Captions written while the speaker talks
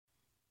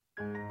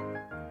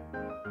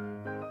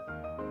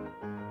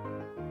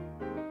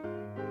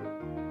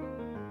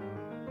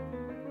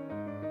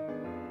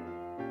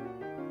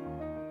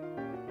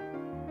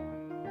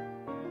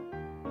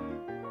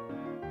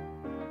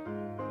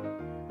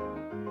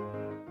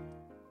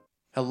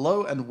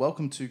Hello and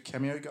welcome to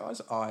Cameo,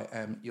 guys. I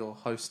am your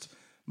host,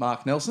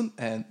 Mark Nelson,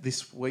 and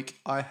this week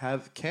I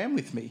have Cam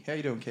with me. How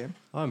you doing, Cam?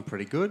 I'm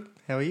pretty good.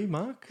 How are you,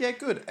 Mark? Yeah,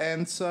 good.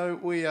 And so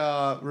we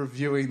are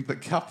reviewing the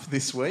Cup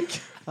this week.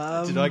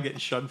 Did I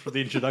get shunned for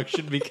the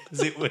introduction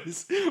because it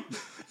was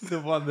the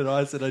one that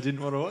I said I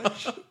didn't want to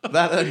watch?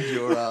 That and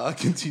your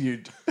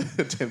continued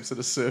attempts at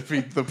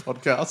usurping the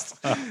podcast.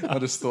 I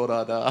just thought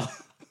I'd...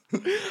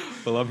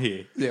 Well, I'm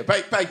here. Yeah,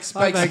 Bakes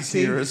is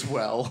here as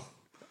well.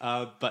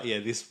 But yeah,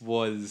 this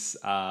was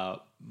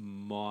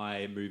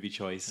my movie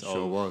choice.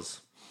 Sure was.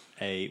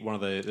 One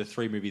of the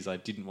three movies I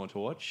didn't want to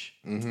watch.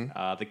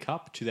 Mm-hmm. The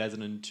Cup,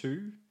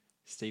 2002.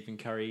 Stephen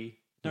Curry.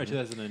 No,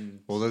 2000.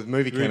 Well, the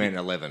movie came out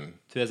in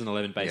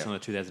 2011, based Yeah. on a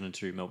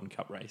 2002 Melbourne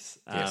Cup race.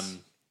 Yes.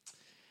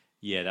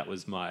 Yeah, that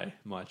was my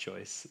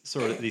choice. Saw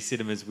it at the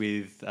cinemas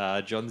with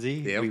John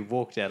Z. Yep. We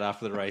walked out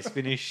after the race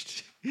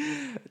finished.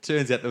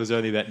 Turns out there was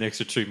only about an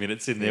extra 2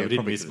 minutes in there. We didn't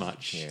probably miss could've-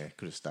 much. Yeah,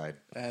 could have stayed.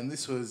 And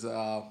this was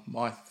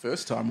my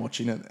first time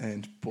watching it,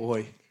 and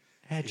boy...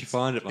 How'd you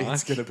find it, Mark?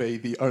 It's going to be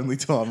the only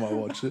time I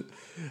watch it.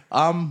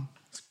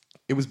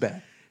 It was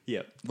bad.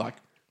 Yeah, Like,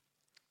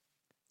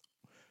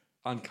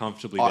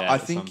 uncomfortably bad. I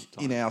at think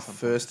some in our some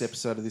first points.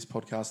 episode of this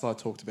podcast, I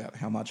talked about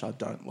how much I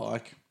don't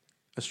like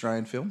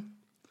Australian film.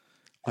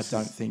 I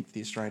don't think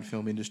the Australian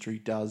film industry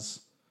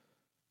does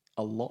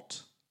a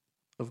lot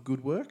of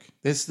good work.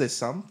 There's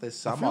some. I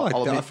feel like,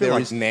 I'll admit I feel there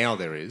like is. now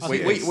there is.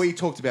 We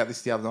talked about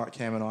this the other night,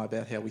 Cam and I,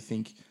 about how we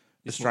think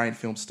Australian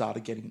films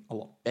started getting a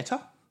lot better.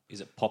 Is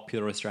it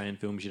popular Australian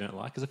films you don't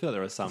like? Because I feel like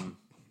there are some.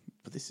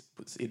 But this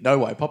was in no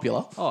way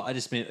popular. Oh, I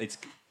just mean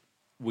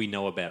we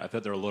know about. I feel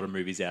like there are a lot of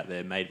movies out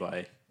there made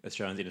by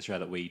Australians in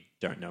Australia that we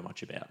don't know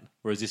much about.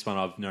 Whereas this one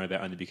I've known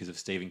about only because of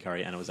Stephen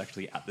Curry, and it was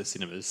actually at the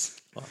cinemas.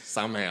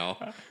 Somehow.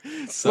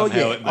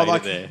 Somehow it made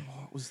it there.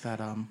 What was that?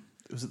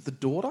 Was it The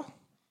Daughter?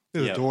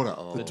 The Yeah. daughter.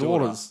 Oh. The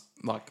Daughter's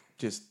like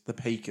just the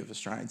peak of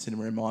Australian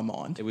cinema in my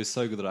mind. It was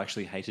so good that I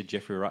actually hated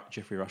Jeffrey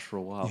Rush for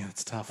a while. Yeah,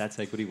 it's tough. That's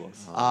how good he was.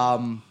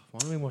 Why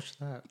don't we watch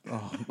that?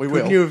 We Couldn't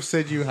will. you have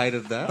said you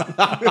hated that?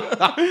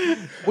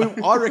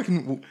 I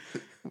reckon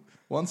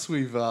once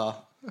we've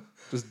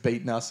just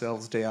beaten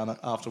ourselves down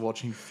after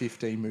watching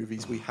 15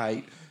 movies we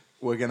hate,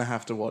 we're going to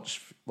have to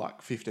watch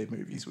like 15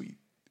 movies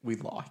we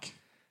like.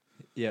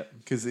 Yeah,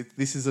 Because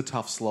this is a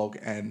tough slog,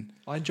 and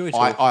I enjoy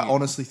I talking.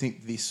 honestly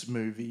think this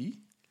movie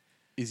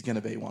is going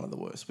to be one of the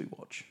worst we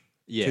watch.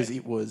 Yeah. Because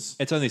it was...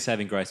 Its only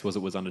saving grace was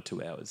it was under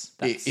 2 hours.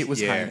 It was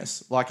yeah.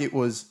 heinous. Like, it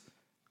was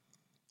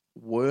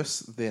worse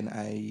than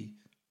a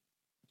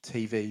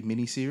TV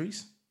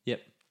miniseries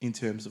Yep. in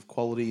terms of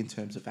quality, in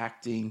terms of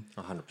acting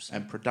 100%.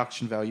 and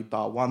production value,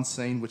 bar one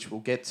scene, which we'll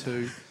get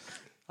to.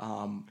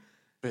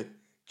 But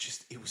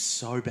just, it was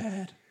so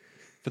bad.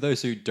 For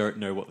those who don't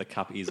know what the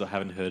Cup is or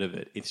haven't heard of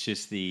it, it's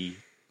just the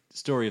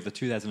story of the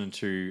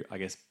 2002, I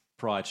guess,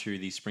 prior to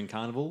the Spring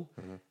Carnival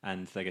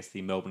and I guess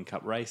the Melbourne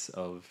Cup race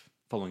of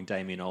following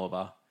Damien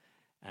Oliver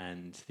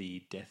and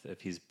the death of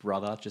his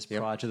brother just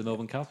prior to the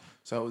Melbourne Cup.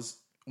 So it was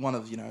one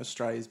of,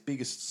 Australia's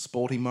biggest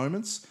sporting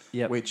moments,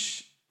 Yep.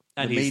 which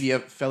And the his- media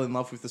fell in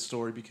love with the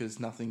story because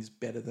nothing's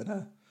better than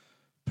a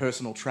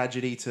personal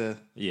tragedy to,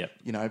 Yeah.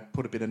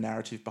 put a bit of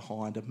narrative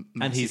behind a massive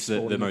And he's the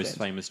sporting most event.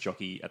 famous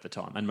jockey at the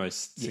time and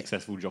most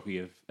successful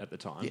jockey at the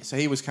time. Yeah, so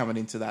he was coming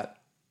into that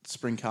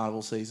Spring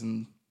Carnival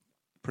season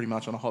pretty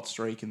much on a hot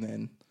streak, and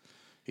then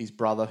his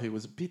brother, who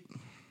was a bit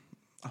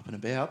up and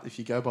about, if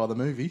you go by the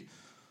movie,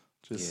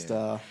 just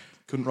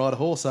couldn't ride a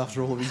horse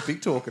after all of his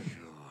big talking.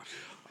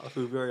 I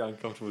feel very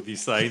uncomfortable with you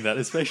saying that,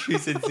 especially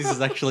since this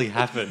has actually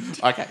happened.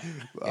 Okay,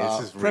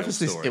 this is real preface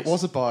this, stories. it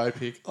was a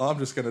biopic. I'm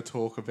just going to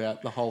talk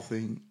about the whole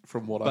thing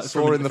from what I But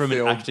saw from, in the from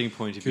film. an acting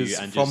point of view 'cause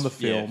and from just, the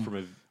film, from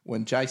a,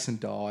 when Jason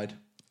died,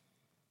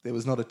 there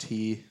was not a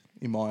tear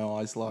in my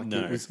eyes. Like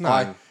No. it was,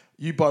 No.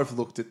 you both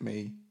looked at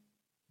me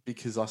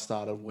because I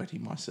started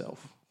wetting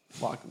myself.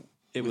 Like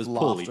It with was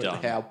poorly laughter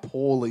at done. how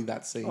poorly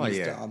that scene was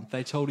yeah. done.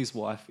 they told his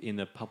wife in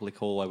a public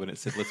hallway when it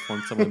said, let's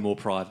find somewhere more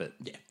private.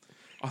 Yeah,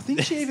 I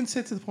think she even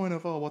said to the point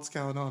of, "Oh, what's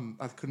going on?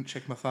 I couldn't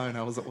check my phone.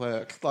 I was at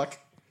work." Like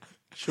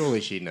Surely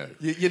she knew.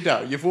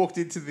 you've walked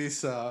into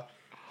this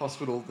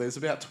hospital. There's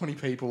about 20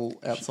 people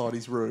outside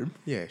his room.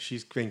 Yeah,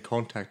 she's been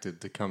contacted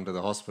to come to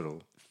the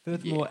hospital.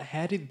 Furthermore,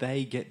 how did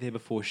they get there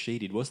before she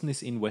did? Wasn't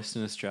this in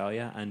Western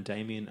Australia and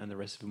Damien and the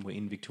rest of them were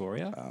in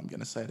Victoria? I'm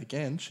going to say it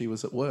again. She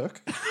was at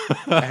work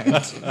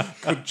and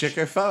couldn't check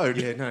her phone.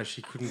 Yeah, no,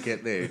 she couldn't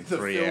get there in The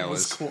 3 film hours.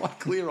 was quite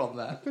clear on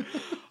that.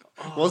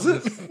 Was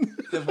it?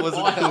 There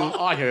wasn't.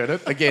 I heard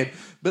it again.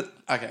 But,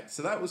 okay,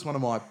 so that was one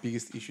of my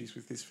biggest issues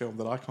with this film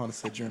that I kind of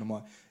said during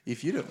my...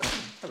 If you don't...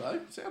 Hello,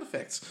 sound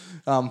effects.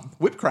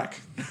 Whip crack.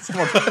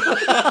 Someone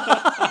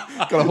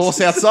got a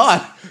horse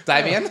outside.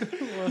 Damien.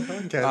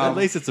 Okay, At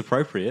least it's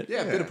appropriate.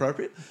 Yeah, a bit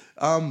appropriate.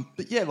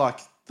 But yeah, like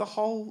the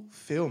whole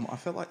film, I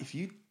felt like if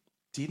you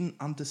didn't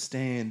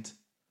understand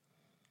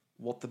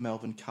what the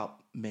Melbourne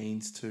Cup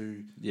means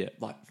to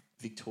like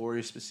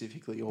Victoria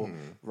specifically or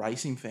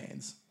racing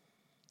fans,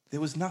 there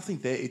was nothing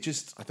there. It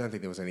just I don't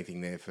think there was anything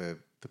there for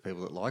the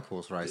people that like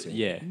horse racing.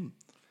 Yeah.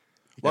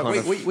 Like kind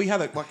of- we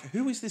have it. Like,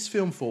 who is this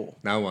film for?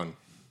 No one.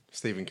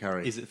 Stephen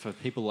Curry. Is it for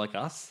people like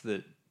us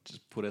that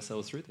just put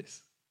ourselves through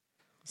this?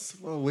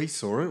 Well, we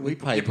saw it. We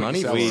paid put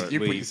money for yourselves- it. You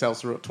put We-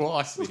 yourselves through it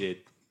twice. We did.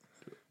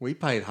 We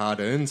paid hard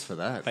earns for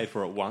that. Paid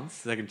for it once.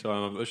 Second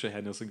time, I'm not sure how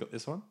Nelson got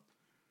this one.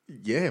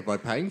 Yeah, by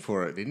paying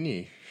for it, didn't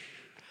you?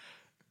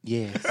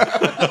 Yes.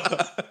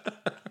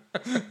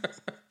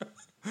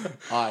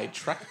 I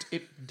tracked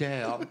it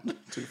down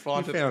to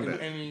find You it found in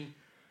it. any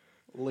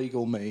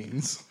legal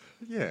means.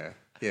 Yeah,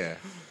 yeah.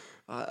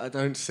 I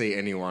don't see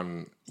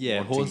anyone Yeah,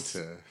 wanting horse-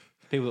 to...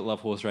 People that love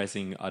horse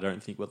racing, I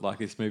don't think would like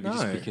this movie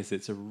just No. because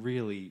it's a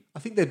really I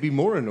think they'd be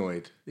more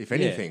annoyed, if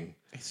anything.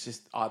 It's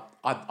just I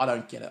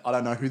don't get it. I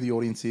don't know who the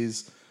audience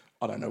is.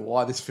 I don't know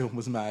why this film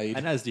was made.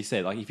 And as you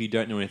said, like if you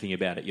don't know anything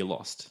about it, you're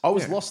lost. I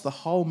was Yeah. lost the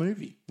whole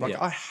movie. Like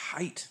Yeah. I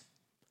hate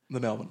the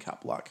Melbourne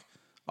Cup. Like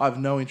I have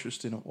no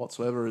interest in it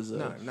whatsoever. As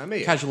a No, me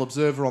either. casual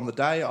observer on the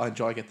day, I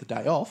enjoy get the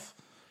day off,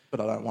 but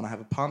I don't want to have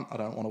a punt. I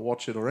don't want to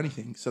watch it or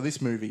anything. So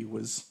this movie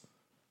was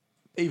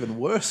even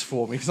worse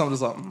for me because I'm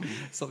just like,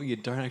 Something you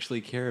don't actually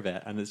care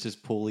about, and it's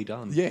just poorly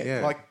done. yeah, Yeah.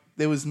 like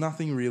there was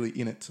nothing really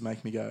in it to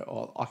make me go,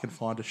 oh, I can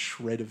find a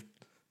shred of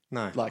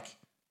No. like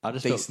I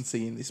just felt,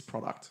 decency in this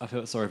product. I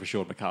felt sorry for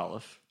Sean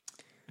McAuliffe.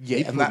 Yeah,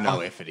 He and put that,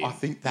 no I, effort in. I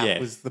think that Yeah.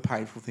 was the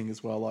painful thing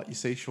as well. Like you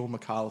see Sean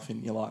McAuliffe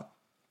and you're like,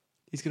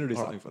 He's going to do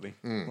All something right.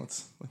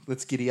 funny.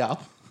 let's giddy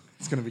up.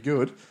 It's going to be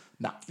good.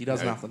 Nah, he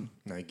does nothing.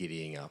 No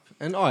giddying up.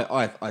 And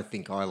I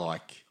think I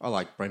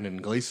like Brendan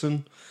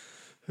Gleeson,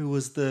 who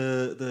was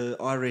the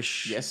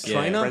Irish Yes,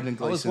 trainer. Brendan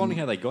I was Gleeson. wondering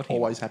how they got him.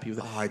 Always happy with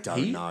it. I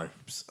don't know.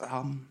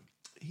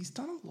 He's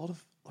done a lot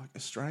of like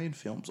Australian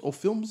films or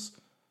films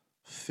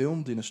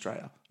filmed in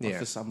Australia. Like, Yeah.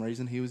 for some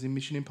reason, he was in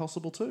Mission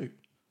Impossible 2,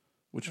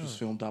 which was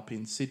filmed up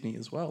in Sydney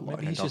as well. Like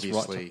Maybe he's just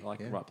obviously, right,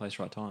 yeah. right place,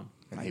 right time.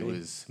 And he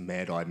was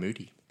Mad Eye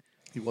Moody.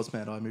 he was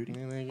Mad Eye Moody.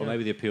 Or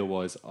maybe the appeal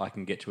was I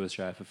can get to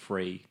Australia for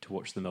free to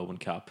watch the Melbourne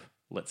Cup.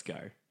 Let's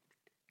go.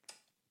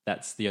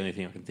 That's the only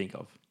thing I can think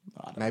of.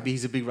 Maybe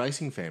he's a big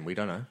racing fan. We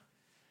don't know.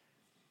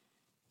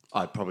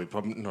 I'd probably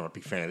not a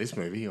big fan of this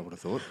movie, I would have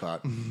thought,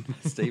 but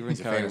Stephen a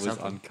fan Curry of was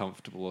something.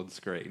 uncomfortable on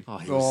screen.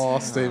 he Oh,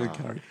 was, Stephen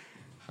Curry.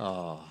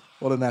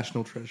 What a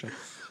national treasure.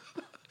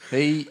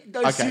 He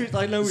No, seriously,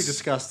 I know we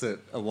discussed it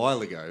a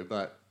while ago,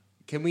 but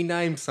can we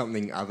name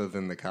something other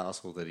than The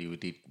Castle that he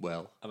did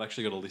well? I've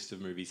actually got a list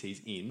of movies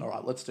he's in. All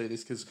right, let's do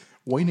this because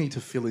we need to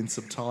fill in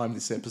some time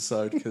this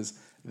episode because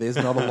there's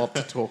not a lot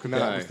to talk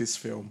about No. with this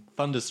film.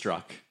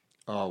 Thunderstruck.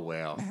 Oh,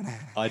 wow.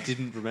 I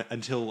didn't remember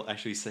until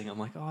actually seeing it. I'm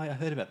like, oh, I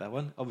heard about that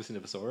one. Obviously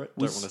never saw it.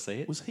 Don't want to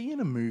see it. Was he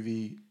in a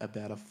movie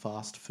about a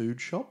fast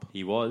food shop?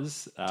 He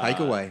was.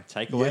 Takeaway.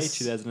 Takeaway, Yes.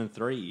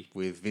 2003.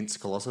 With Vince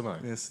Colosimo.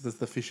 Yes, there's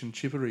the fish and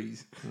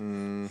chipperies.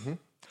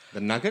 The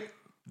Nugget?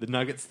 The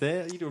Nuggets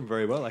there. You're doing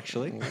very well,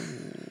 actually.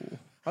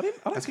 I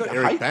don't got think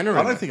Eric Banner I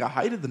in don't it. think I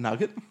hated the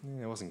Nugget.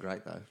 Yeah, it wasn't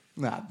great, though.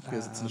 Nah,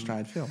 because it's an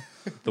Australian film.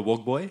 The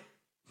Wog Boy.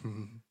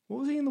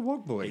 What was he in The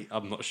Wog Boy?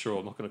 I'm not sure.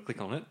 I'm not going to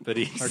click on it, but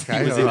he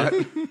Okay, was all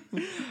in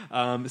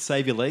right. it.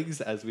 Save Your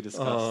Legs, as we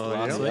discussed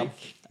last yeah.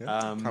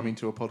 week. Coming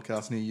to a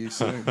podcast near you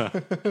soon.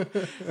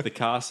 The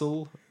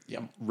Castle.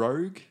 Yep.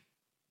 Rogue.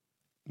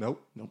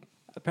 Nope.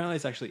 Apparently,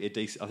 it's actually a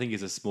decent. I think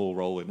he's a small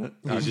role in it.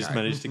 He's just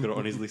managed to get it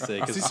on his list there.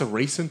 Is 'cause this a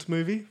recent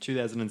movie?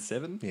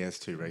 2007. Yeah, it's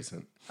too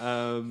recent.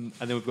 And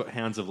then we've got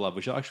Hounds of Love,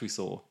 which I actually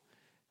saw,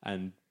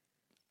 and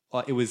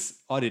it was.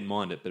 I didn't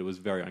mind it, but it was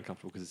very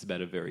uncomfortable because it's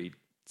about a very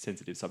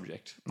sensitive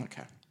subject.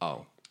 Okay.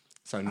 Oh.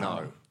 So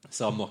no.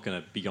 So I'm not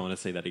going to be going to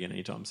see that again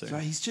anytime soon. So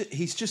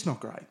he's just not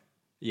great.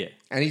 Yeah,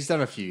 And he's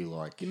done a few,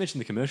 like... you mentioned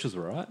the commercials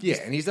were right. Yeah,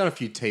 and he's done a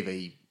few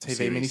TV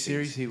miniseries.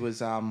 things. He was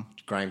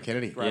Graham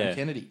Kennedy. Graham Yeah.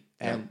 Kennedy,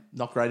 and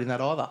not great in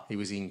that either. He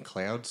was in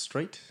Cloud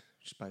Street,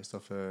 which is based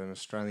off an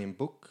Australian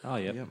book. Oh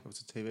yeah. Yeah. It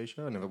was a TV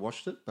show. I never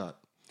watched it, but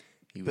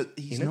he was But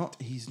he's in it.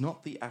 not. He's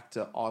not the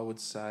actor I would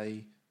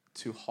say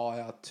to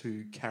hire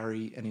to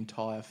carry an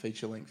entire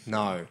feature length.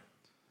 No.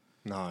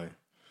 No.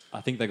 I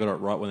think they got it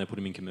right when they put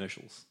him in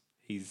commercials.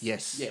 He's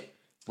Yes. Yeah.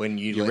 When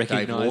you You let Dave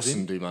recognise Lawson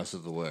him? do most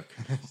of the work.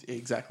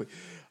 Exactly.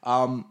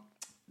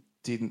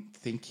 Didn't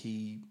think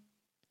he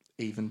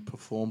even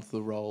performed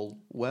the role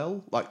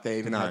well. Like they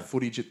even No. had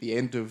footage at the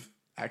end of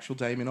actual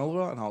Damien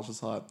Oliver, and I was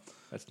just like,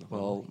 That's not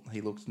well,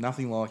 he looked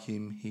nothing like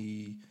him.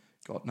 He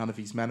got none of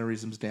his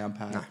mannerisms down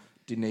pat. No.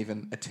 Didn't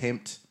even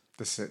attempt.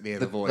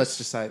 The voice. Let's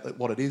just say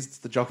what it is. It's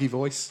the jockey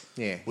voice.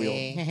 Yeah. We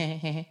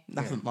all,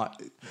 nothing like.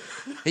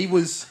 He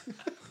was.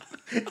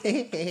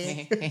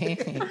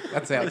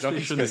 That's how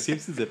jockeys from the speak.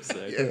 Simpsons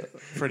episode. Yeah,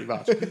 pretty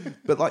much.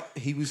 But like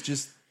he was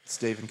just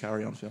Stephen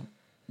Curry on film.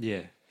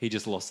 Yeah, he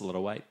just lost a lot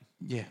of weight.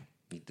 Yeah,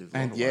 He did a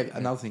lot and of yeah, work,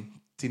 another thing,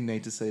 didn't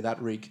need to see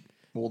that rig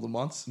more than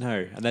once.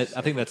 No, and that,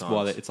 I think that's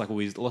why times. it's like, well,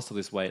 he's lost all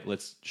this weight.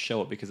 Let's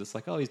show it because it's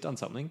like, oh, he's done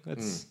something.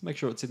 Let's make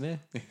sure it's in there.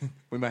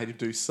 We made him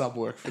do sub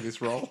work for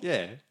this role.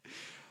 Yeah.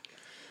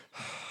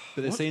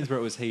 But the scenes where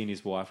it was he and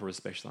his wife were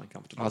especially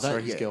uncomfortable. Oh,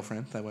 sorry, his yeah.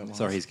 girlfriend. They weren't wives.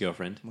 Sorry, his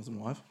girlfriend. wasn't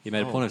wife. He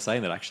made a point of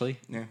saying that actually.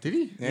 Yeah, Did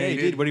he? Yeah, he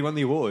did when he won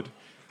the award.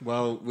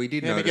 Well, we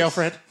did Yeah, my notice.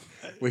 girlfriend.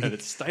 And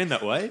it's staying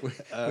that way.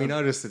 We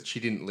noticed that she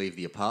didn't leave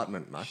the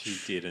apartment much.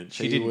 She didn't.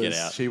 She didn't get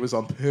out. She was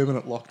on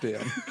permanent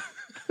lockdown.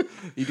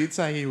 He did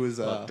say he was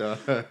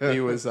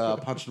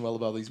punching well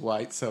above his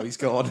weight, so he's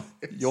gone.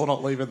 You're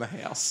not leaving the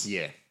house.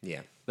 Yeah,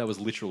 yeah. That was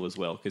literal as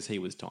well because he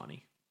was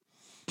tiny.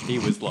 He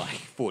was like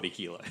 40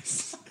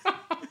 kilos.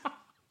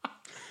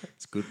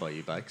 It's good by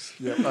you, Bakes.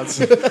 Yeah, that's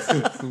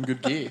some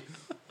good gear.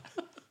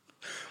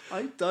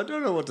 I don't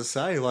know what to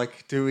say.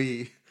 Like, do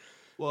we...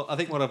 Well, I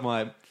think one of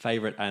my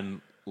favourite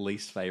and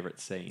least favourite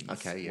scenes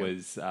Okay, yeah.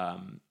 was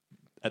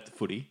at the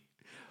footy,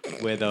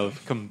 where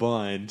they've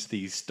combined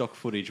the stock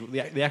footage,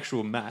 the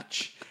actual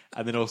match,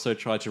 and then also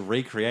tried to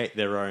recreate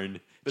their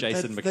own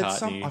Jason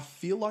McCartney. I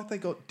feel like they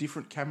got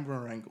different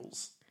camera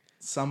angles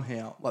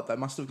somehow. Like they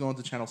must have gone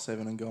to Channel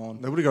 7 and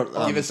gone. They would have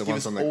got give us the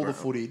ones on all the the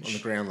footage on the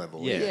ground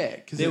level. Yeah. Yeah,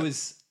 because There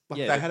was- like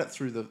yeah. they had it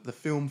through the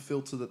film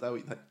filter that They had,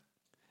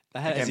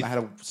 again, as they if- had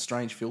a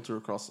strange filter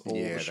across all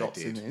Yeah, the they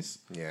shots in did. this.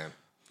 Yeah.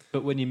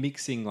 but when you're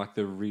mixing like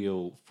the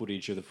real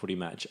footage of the footy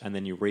match and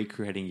then you're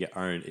recreating your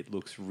own, it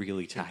looks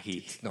really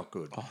tacky. It's not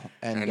good.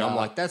 and, and I'm uh,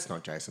 like, that's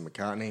not Jason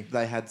McCartney.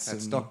 They had some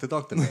That's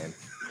Doctor Man.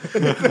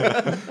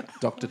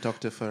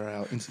 Doctor for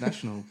our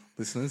international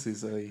listeners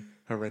is a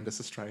horrendous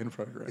Australian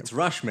program. It's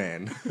Rush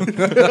Man.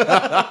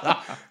 The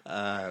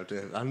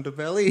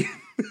Underbelly.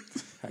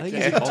 I think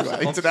yeah, it's to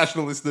our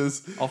international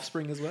listeners.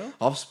 Offspring as well.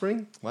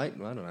 Offspring? Wait, I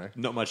don't know.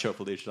 Not much help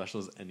for the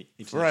internationals.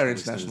 For our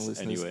international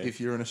listeners, anyway. if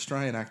you're an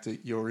Australian actor,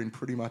 you're in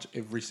pretty much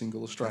every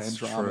single Australian That's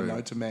drama true.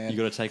 known to man. You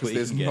gotta take what 'cause you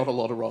there's can get. not a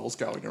lot of roles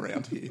going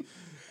around here.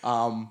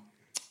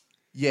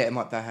 Yeah, and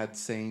like they had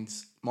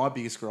scenes. My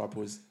biggest gripe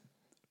was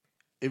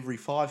every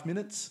 5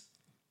 minutes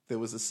there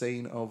was a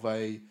scene of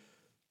a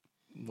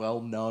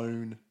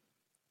well-known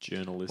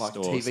journalist like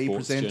or TV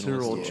sports presenter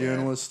or journalist.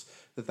 journalist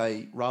that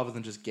they, rather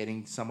than just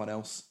getting someone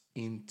else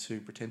in to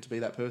pretend to be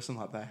that person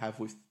like they have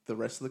with the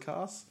rest of the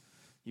cast,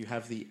 you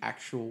have the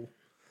actual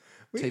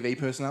TV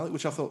personality,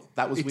 which I thought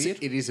that was weird.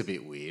 It is a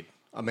bit weird.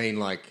 I mean,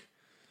 like,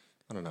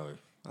 I don't know.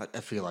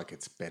 I feel like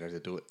it's better to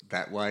do it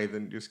that way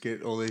than just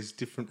get all these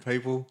different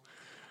people.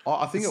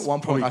 I think It's at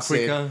one point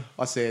probably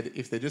I said,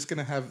 if they're just going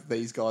to have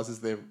these guys as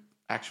their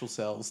actual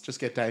selves, just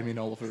get Damien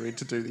Oliver in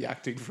to do the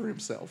acting for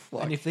himself.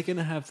 Like, And if they're going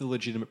to have the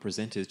legitimate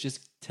presenters,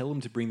 just tell them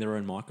to bring their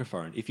own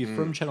microphone. If you're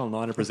from Channel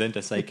 9, a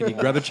presenter, say, can you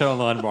grab a Channel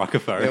 9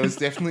 microphone? there was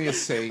definitely a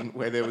scene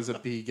where there was a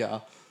big,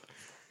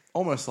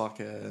 almost like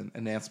an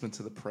announcement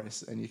to the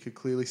press, and you could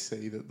clearly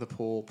see that the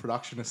poor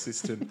production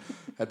assistant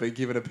had been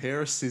given a pair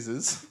of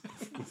scissors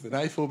with an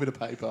A4 bit of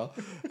paper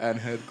and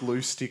had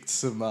glue sticked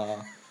some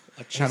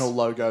channel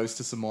logos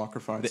to some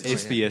microphones. The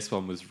SBS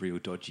one was real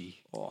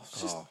dodgy. Oh,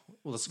 it's just, Well,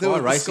 the the Sky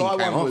Racing Sky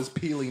came one off. was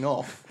peeling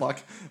off.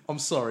 Like, I'm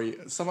sorry,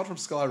 someone from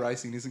Sky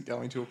Racing isn't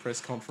going to a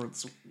press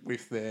conference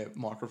with their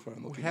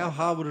microphone looking. How like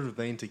hard would it have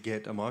been to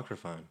get a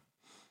microphone?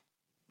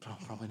 that. Oh,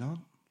 probably not.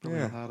 Probably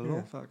not hard at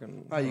all.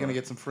 Fucking, Oh, you're going to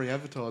get some free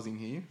advertising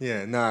here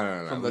Yeah,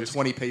 no. from the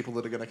 20 people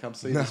that are going to come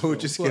see No, this we'll film.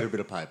 just get a bit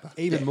of paper.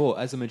 Even more,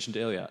 as I mentioned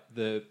earlier,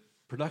 the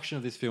production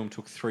of this film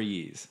took 3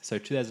 years. So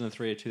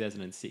 2003 to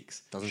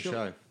 2006. Doesn't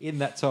show. In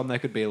that time, they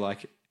could be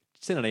like,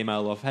 send an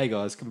email off, hey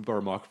guys, can we borrow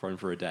a microphone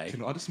for a day?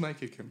 Can I just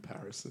make a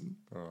comparison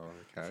Oh,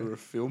 okay. for a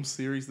film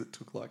series that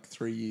took like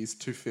 3 years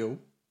to film?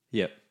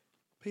 Yep.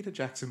 Peter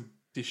Jackson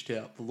dished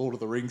out The Lord of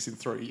the Rings in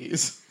 3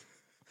 years.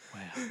 Wow.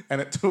 And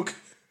it took...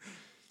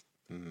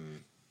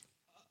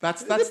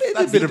 That's a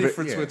the bit of it,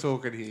 difference yeah. we're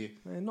talking here.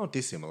 Not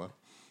dissimilar.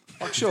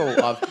 Like, sure,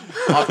 I've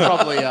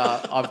probably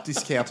I've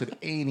discounted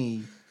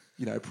any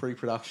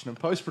pre-production and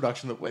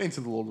post-production that went into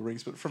The Lord of the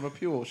Rings, but from a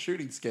pure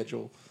shooting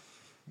schedule,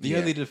 The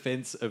only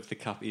defence of the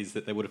Cup is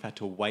that they would have had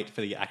to wait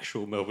for the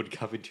actual Melbourne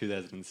Cup in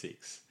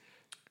 2006.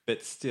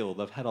 But still,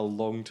 they've had a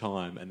long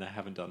time and they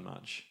haven't done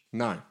much.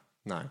 No.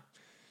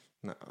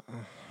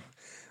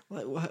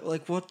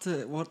 Like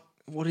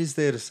what is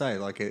there to say?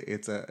 Like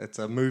it's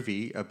a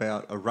movie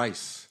about a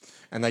race,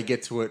 and they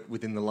get to it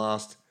within the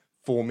last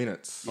 4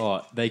 minutes.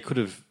 Oh, they could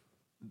have...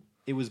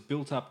 It was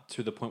built up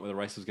to the point where the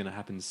race was going to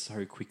happen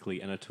so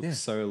quickly and it took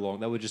so long.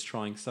 They were just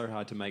trying so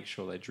hard to make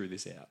sure they drew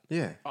this out.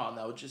 Yeah, and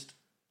they were just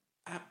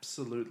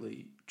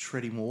absolutely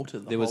treading water.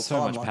 There was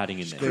so much padding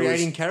in there. There was,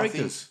 Creating I think,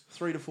 characters.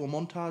 3 to 4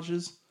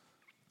 montages.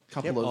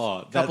 Yep.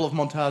 Couple of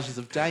montages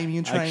of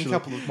Damien training, Actually-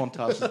 couple of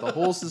montages of the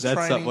horses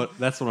training.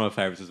 That's one of my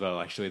favourites as well,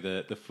 actually.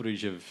 The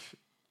footage of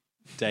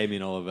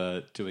Damien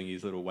Oliver doing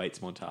his little weights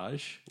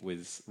montage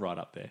was right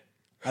up there.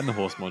 And the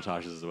horse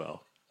montages as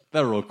well.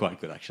 They were all quite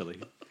good, actually.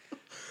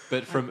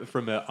 But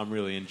I'm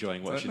really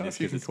enjoying I don't watching know this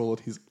if you can because call it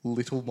his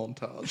little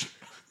montage.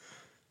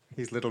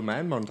 his little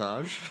man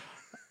montage.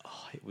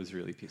 it was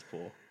really piss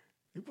poor.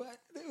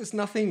 There was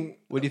nothing.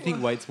 When you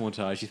think weights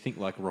montage, you think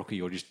like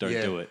Rocky or just don't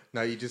do it.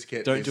 No, you just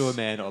get Don't do a this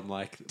man on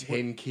like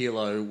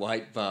 10-kilo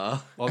weight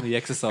bar on the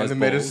exercise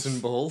and the balls. medicine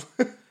ball.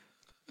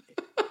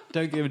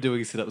 Don't get him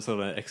doing sit-ups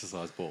on an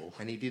exercise ball.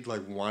 And he did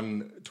like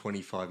 1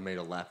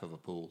 25-meter lap of a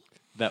pool.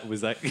 That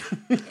was that.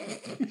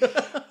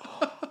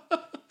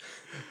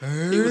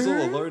 He was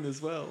all alone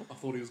as well. I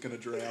thought he was going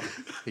to drown.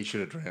 He should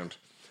have drowned.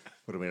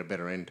 Would have been a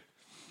better end.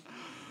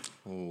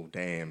 Oh,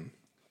 damn.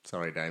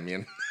 Sorry,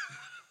 Damien.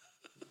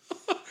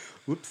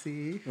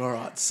 Whoopsie. All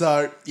right.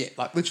 So, yeah,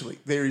 like literally,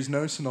 there is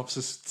no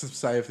synopsis to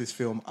say of this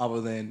film other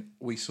than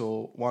we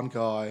saw one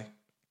guy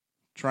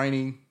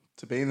training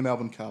to be in the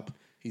Melbourne Cup.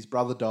 His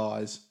brother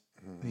dies.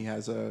 He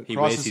has a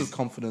crisis of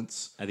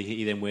confidence. I think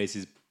he then wears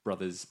his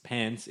brother's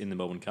pants in the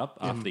Melbourne Cup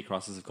after the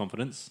crisis of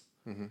confidence.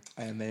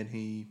 And then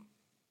he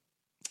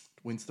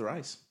wins the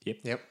race.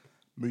 Yep.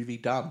 Movie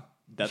done.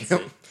 That's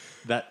it.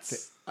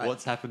 That's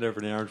what's happened over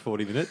an hour and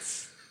 40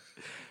 minutes.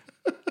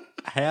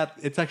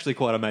 It's actually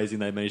quite amazing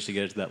they managed to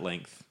get it to that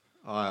length.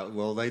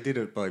 Well, they did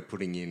it by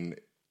putting in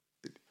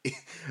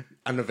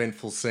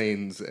uneventful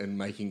scenes and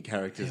making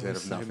characters out of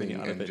so many nothing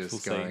and uneventful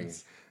just going,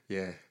 scenes.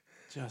 yeah,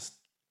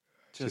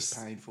 Just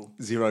painful.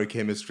 zero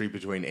chemistry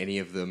between any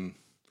of them.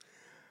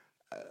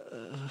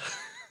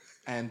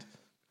 And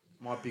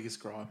my biggest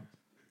gripe,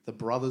 the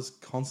brothers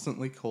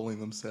constantly calling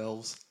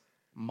themselves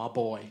my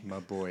boy. My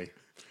boy.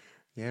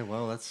 Yeah,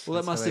 well, That that's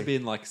must how have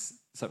been like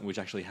something which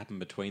actually happened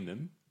between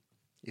them.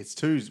 It's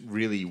two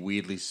really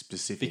weirdly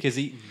specific. Because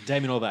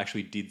Damien Oliver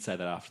actually did say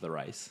that after the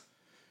race.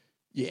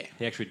 Yeah.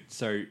 He actually,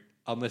 so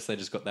unless they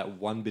just got that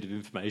one bit of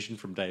information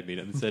from Damien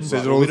and said, Says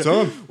 "Right, it all we the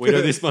know- time." We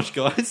know this much,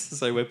 guys,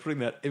 so we're putting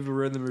that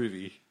everywhere in the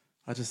movie.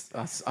 I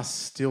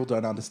still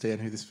don't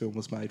understand who this film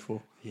was made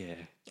for. Yeah.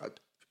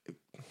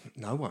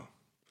 No one.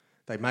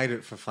 They made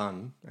it for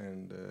fun,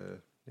 and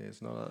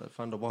it's not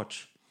fun to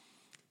watch.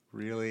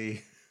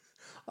 Really,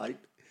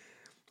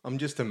 I'm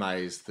just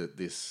amazed that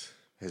this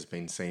has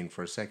been seen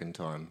for a second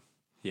time.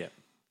 Yeah.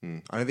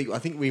 I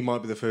think we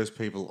might be the first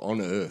people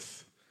on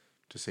Earth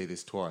to see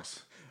this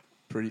twice.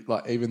 Pretty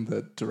like even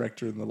the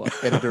director and the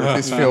editor of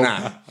this film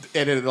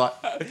edited like,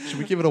 should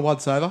we give it a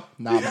once over?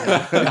 No,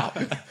 man. No.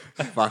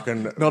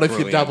 Fucking Not if you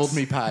brilliant. doubled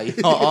me pay.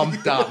 I'm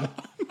done.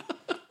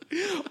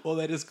 Or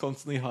they just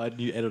constantly hired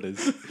new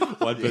editors.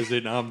 One person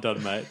in, I'm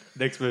done, mate.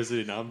 Next person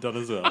in, I'm done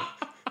as well.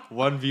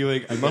 One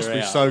viewing, and It must they're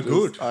be out. so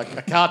good. I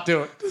can't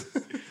do it.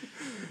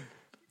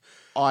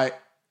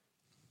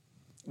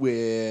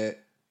 We're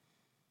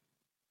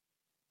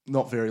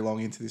not very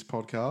long into this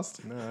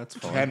podcast. No, that's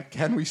fine.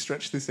 Can we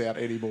stretch this out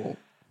anymore?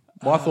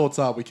 My thoughts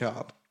are we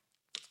can't.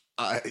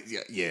 I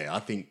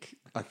think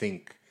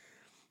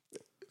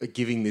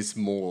giving this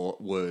more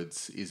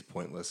words is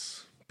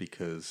pointless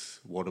because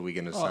what are we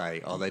going to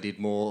say? Oh, they did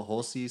more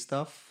horsey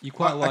stuff. You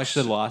quite liked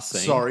the last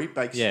scene. Sorry,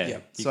 but Yeah, yeah.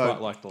 you So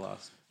quite liked the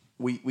last.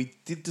 we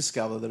did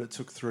discover that it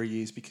took 3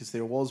 years because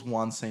there was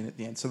one scene at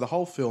the end. So the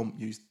whole film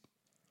used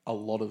a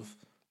lot of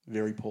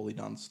very poorly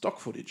done stock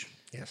footage.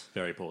 Yes.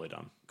 Very poorly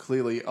done.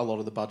 Clearly, a lot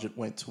of the budget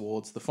went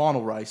towards the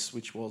final race,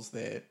 which was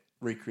their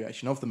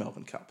recreation of the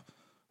Melbourne Cup,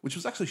 which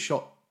was actually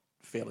shot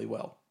fairly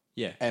well.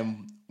 Yeah.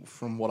 And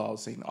from what I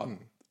was seeing, I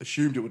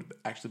assumed it would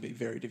actually be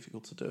very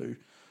difficult to do.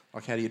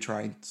 Like, how do you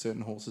train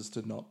certain horses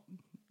to not,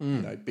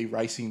 be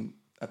racing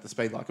at the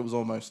speed? Like, it was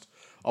almost,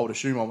 I would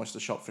assume, almost a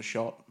shot for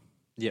shot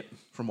Yep.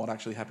 from what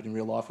actually happened in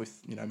real life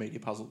with, Media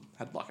Puzzle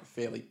had like a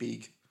fairly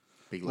big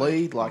Big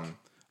lead. Like,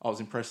 I was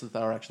impressed that they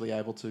were actually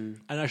able to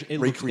And actually, it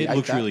recreate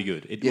looked that. really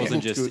good. It Yeah,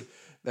 wasn't looked just... good.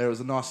 There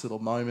was a nice little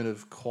moment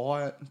of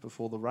quiet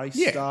before the race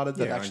Yeah. started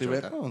that Yeah, I actually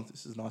enjoyed went, that. oh,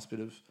 this is a nice bit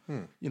of,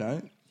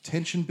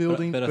 tension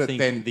building. but I But think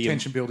then the-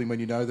 tension building when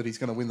you know that he's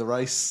going to win the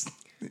race.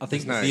 I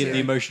think the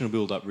emotional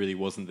build-up really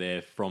wasn't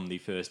there from the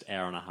first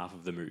hour and a half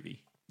of the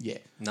movie. Yeah.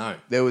 No.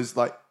 There was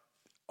like,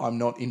 I'm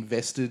not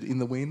invested in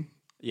the win.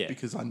 Yeah.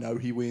 Because I know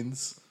he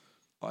wins.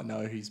 I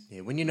know he's.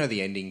 Yeah, when you know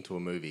the ending to a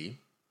movie,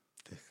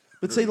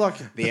 But see,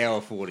 like, the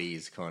hour 40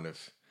 is kind of...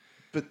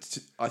 but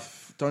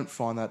don't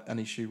find that an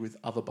issue with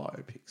other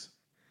biopics.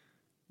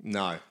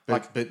 No.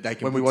 Like, but they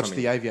can when we put watched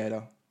something- The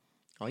Aviator,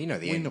 Oh, you know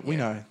the we ending. we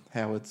know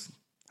Harold.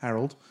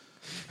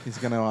 He's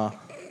going to.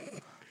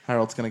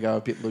 Harold's going to go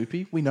a bit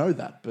loopy. We know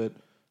that, but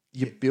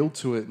you build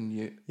to it and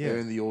you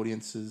earn the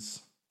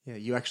audience's Yeah,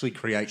 you actually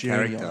create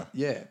journey on character. it.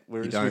 Yeah,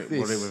 whereas You don't, with this,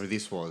 whatever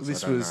this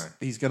was, I don't know.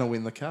 he's going to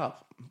win the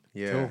cup.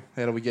 Yeah. Cool.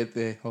 How do we get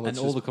there? Well, And let's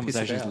all the just piss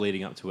conversations about.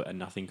 leading up to it are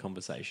nothing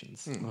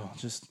conversations. Oh,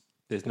 just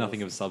There's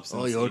nothing of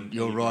substance. Oh, you're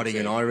in riding an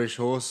anything Irish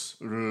horse?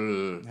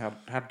 Ugh.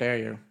 how dare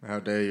you? How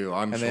dare you?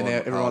 I'm And sure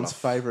then everyone's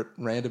favourite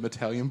random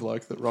Italian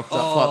bloke that rocked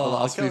up like the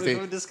last few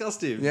things.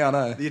 discussed him. Yeah, I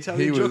know. The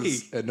Italian he jockey.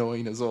 was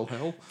annoying as all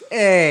hell,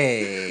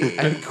 Hey!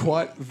 and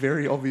quite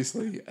very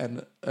obviously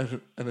an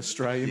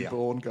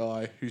Australian-born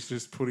guy who's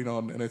just putting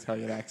on an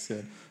Italian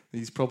accent.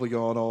 He's probably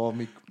gone, oh,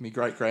 me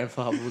great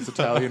grandfather was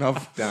Italian.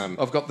 Done.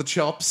 I've got the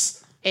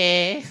chops.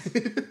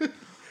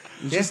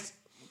 Just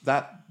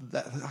that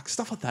like,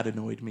 stuff like that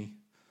annoyed me.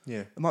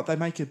 Yeah. And like they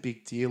make a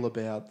big deal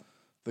about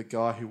the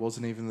guy who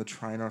wasn't even the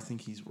trainer. I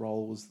think his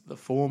role was the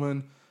foreman.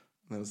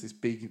 And there was this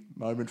big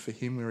moment for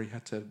him where he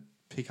had to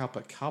pick up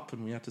a cup,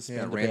 and we had to spend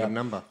a random about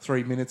number.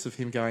 3 minutes of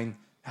him going,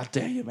 "How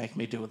dare you make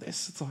me do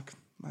this?" It's like,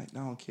 mate,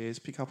 no one cares.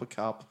 Pick up a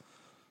cup.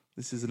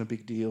 This isn't a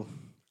big deal.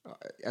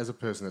 As a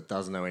person that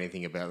doesn't know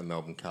anything about the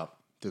Melbourne Cup,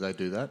 do they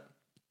do that?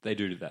 They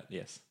do that,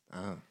 yes.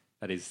 Oh,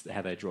 That is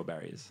how they draw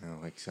barriers.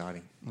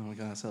 exciting. Oh, we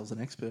got ourselves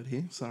an expert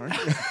here. Sorry.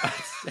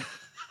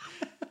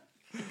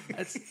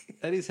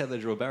 That is how they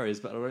draw barriers,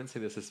 but I don't see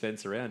the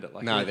suspense around it.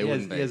 Like, No, there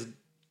wouldn't He be. has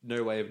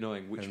no way of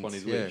knowing which one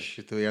is which.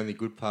 The only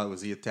good part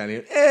was the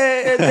Italian.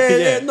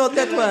 Hey, not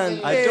that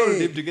one. I told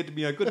him to get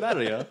me a good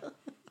barrier.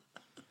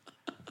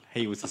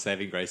 He was the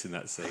saving grace in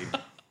that scene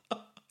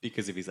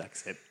because of his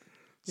accent.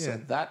 So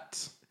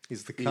that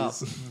Is the cup.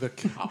 is the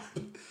cup.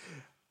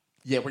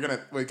 Yeah,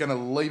 we're gonna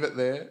leave it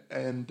there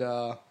and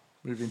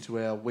move into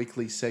our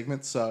weekly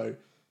segment. So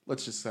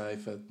let's just say,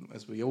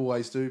 as we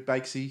always do,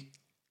 Bakesy,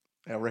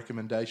 our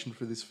recommendation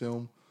for this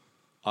film.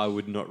 I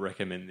would not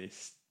recommend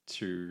this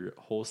to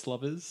horse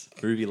lovers,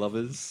 movie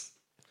lovers,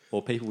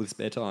 or people with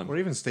spare time. Or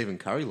even Stephen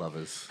Curry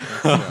lovers.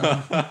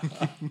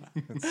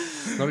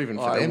 It's not even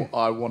for them.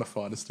 I want to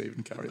find a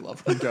Stephen Curry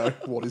lover and go,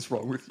 what is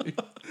wrong with you?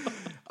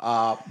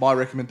 My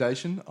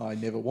recommendation, I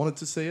never wanted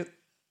to see it.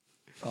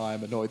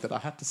 I'm annoyed that I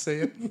had to see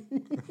it.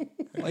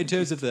 In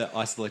terms of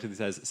I selected this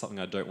as something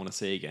I don't want to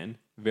see again,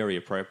 very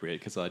appropriate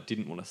because I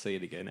didn't want to see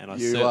it again, and I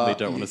certainly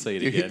don't want to see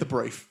it you again. hit the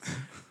brief.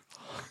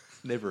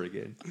 Never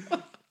again.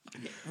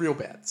 Real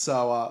bad.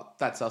 So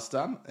that's us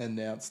done, and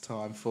now it's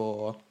time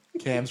for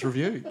Cam's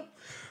review.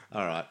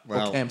 All right. Or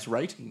Well, Cam's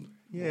rating.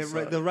 yeah,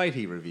 Also. the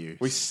Ratey review.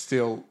 We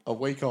still, a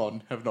week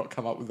on, have not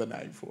come up with a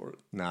name for it.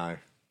 No.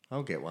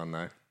 I'll get one,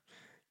 though.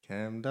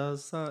 Cam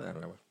does... I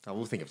don't know.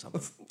 We'll think of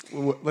something.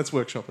 Let's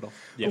workshop it off.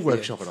 Yeah. We'll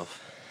workshop it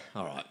off.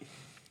 All right.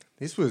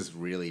 This was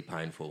really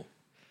painful.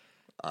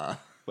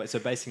 Wait, so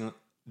basically,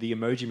 the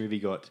Emoji Movie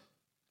got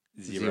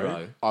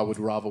zero. I would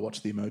rather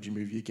watch the Emoji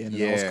Movie again, and I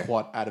Yeah. was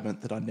quite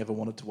adamant that I never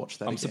wanted to watch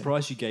that I'm again.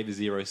 surprised you gave a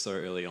zero so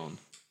early on.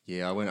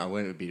 Yeah, I went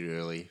a bit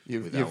early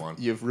with that one.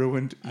 You've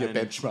ruined your And-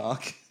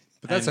 benchmark.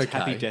 But that's And okay.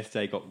 Happy Death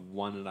Day got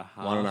 1.5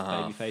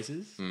 1.5. baby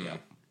faces. Yeah.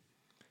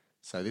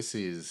 So this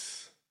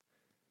is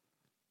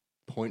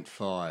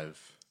 0.5.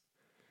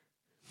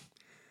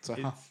 So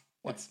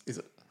It's- is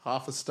it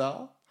half a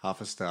star?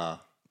 Half a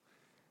star.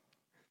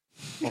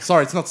 Oh,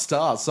 sorry, it's not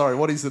stars. Sorry,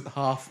 what is it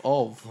half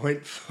of?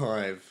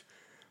 0.5.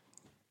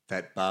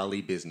 That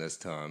Bali business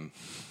time.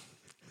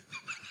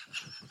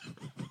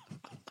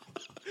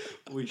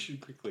 We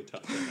should quickly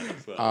touch on that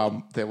as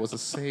well. There was a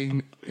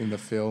scene in the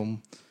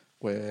film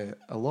where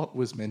a lot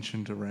was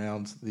mentioned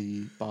around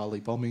the Bali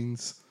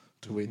bombings,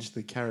 to which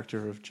the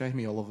character of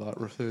Jamie Oliver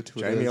referred to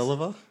it Jamie as...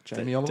 Oliver?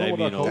 Jamie Oliver? What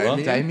do I Damien call it?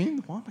 Oliver.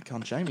 Damien? Why am I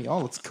calling Jamie? Oh,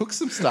 let's cook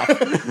some stuff.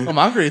 I'm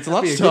hungry. It's Be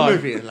a good lunchtime.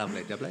 movie.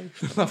 Lovely, lovely.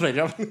 Lovely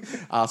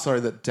job. Sorry,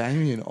 that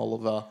Damien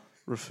Oliver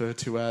referred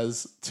to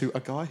as a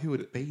guy who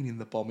had been in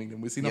the bombing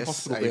and was in a Yes,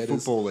 hospital a bed. as-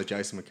 footballer,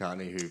 Jason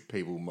McCartney, who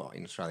people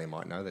in Australia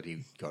might know that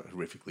he got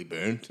horrifically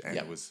burnt and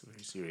Yep. was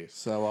very serious.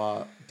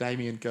 So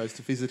Damien goes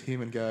to visit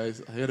him and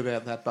goes, I heard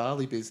about that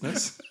Bali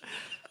business.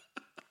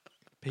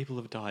 People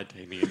have died,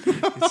 Damien.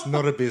 It's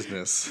not a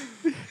business.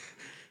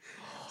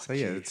 So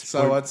yeah, it's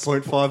So it's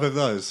 0.5 of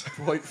those.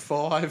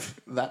 0.5,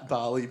 that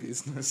Bali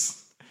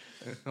business.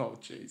 Oh,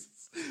 Jesus.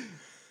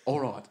 All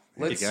right.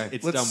 Let's, go.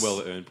 It's let's- done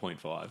well to earn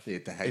 0.5.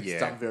 It's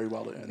done very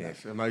well to earn Yeah, that.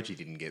 if Emoji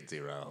didn't get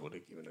zero, I would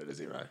have given it a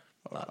zero.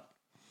 But,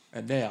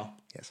 And now,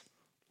 yes.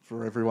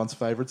 for everyone's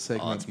favourite Oh,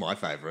 segment, it's my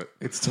favourite.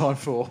 it's time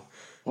for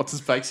What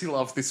Does Bakesy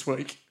Love This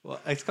Week? Well,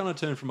 it's kind of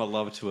turned from a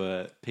love to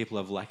a people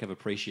have lack of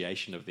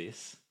appreciation of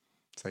this.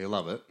 So you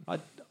love it.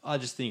 I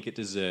just think it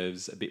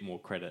deserves a bit more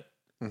credit.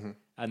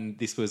 And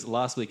this was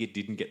last week. It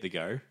didn't get the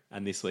go,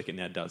 and this week it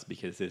now does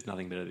because there's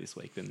nothing better this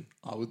week than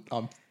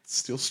I'm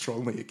still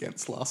strongly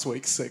against last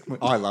week's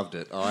segment. I loved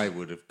it. I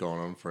would have gone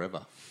on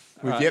forever.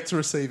 We've yet to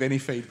receive any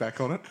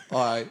feedback on it.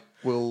 I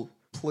will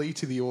plea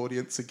to the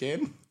audience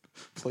again.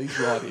 Please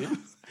write in.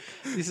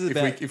 this is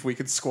about If we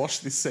could squash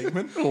this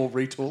segment or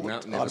retool No,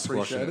 it, never I'd appreciate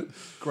squashing it.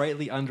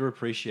 greatly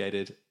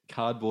underappreciated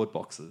cardboard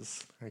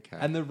boxes. Okay.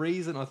 And the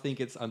reason I think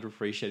it's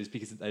underappreciated is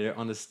because they don't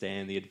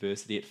understand the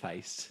adversity it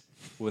faced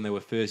when they were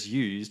first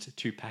used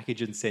to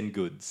package and send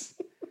goods.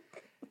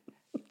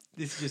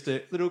 This is just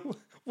a little.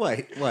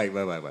 Wait.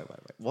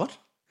 What?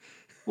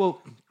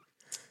 Well,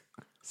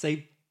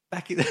 say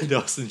back in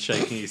Dawson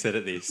shaking you said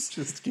at this.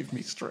 Just give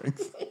me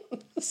strength.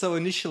 So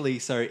initially,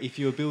 if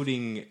you were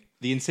building,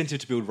 the incentive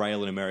to build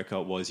rail in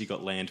America was you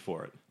got land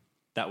for it.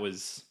 That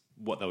was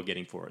what they were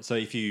getting for it. So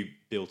if you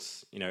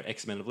built,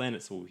 X amount of land,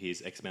 it's well,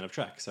 here's X amount of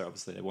track. So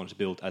obviously they wanted to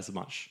build as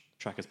much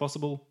track as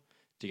possible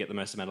to get the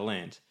most amount of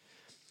land.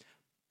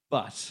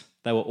 But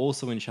they were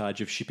also in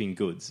charge of shipping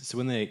goods. So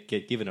when they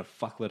get given a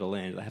fuckload of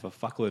land, they have a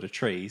fuckload of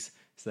trees,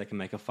 so they can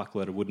make a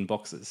fuckload of wooden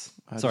boxes.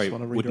 I just want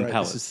to wooden reiterate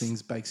pallets. this is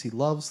things Bakesy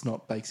loves,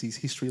 not Bakesy's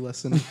history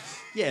lesson.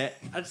 Yeah,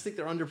 I just think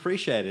they're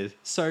underappreciated.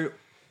 So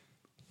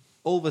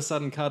all of a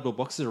sudden, cardboard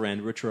boxes are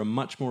around, which are a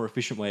much more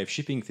efficient way of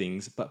shipping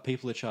things, but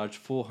people are charged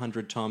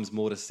 400 times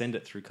more to send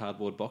it through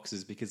cardboard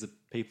boxes because the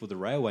people of the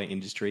railway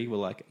industry were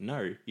like,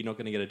 no, you're not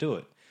going to get to do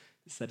it.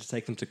 So they had to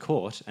take them to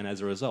court, and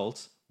as a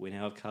result, we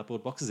now have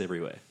cardboard boxes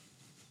everywhere.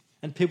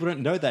 And people don't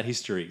know that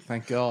history.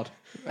 Thank God.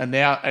 And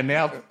now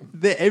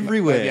They're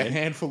everywhere. maybe a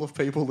handful of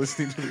people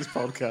listening to this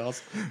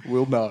podcast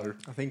will know.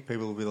 I think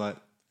people will be like,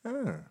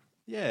 oh.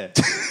 Yeah.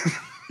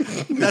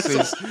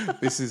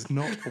 This is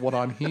not what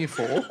I'm here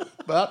for,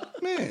 but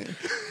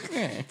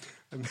yeah.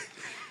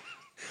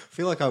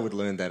 feel like I would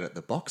learn that at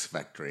the Box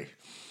Factory.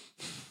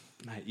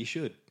 Mate, you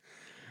should.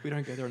 We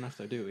don't go there enough,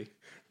 though, do we?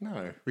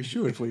 No, we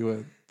should. If we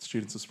were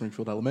students of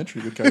Springfield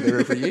Elementary, we'd go there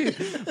every year.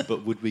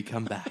 But would we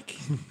come back?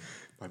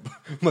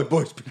 My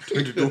boy's been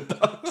turned into a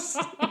box.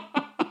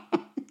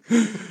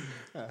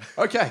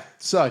 Okay,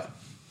 so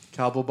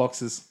cardboard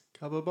boxes.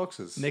 Cardboard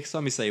boxes. Next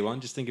time you see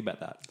one, just think about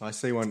that. I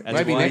see one. As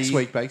Maybe why- next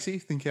week,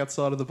 Bakesy. Think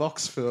outside of the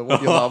box for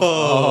what you love.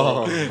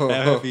 How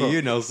happy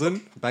you, Nelson?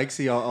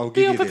 Bakesy, I'll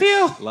give you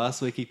this.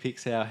 Last week he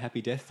picks how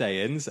Happy Death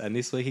Day ends, and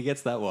this week he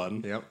gets that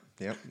one. Yep.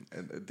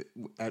 And,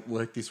 at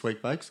work this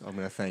week, Bakes, I'm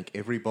going to thank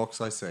every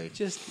box I see.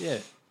 Just, yeah.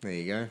 There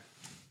you go.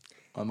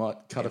 I might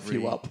cut a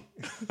few up.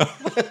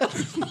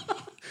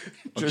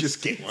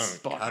 Just get one.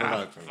 Cut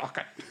it open.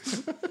 Okay.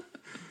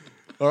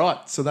 All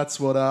right, so that's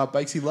what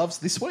Bakesy loves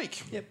this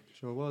week. Yep.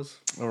 Sure was.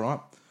 All right,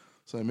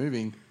 so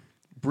moving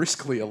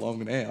briskly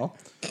along now.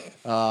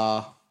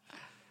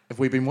 Have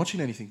we been watching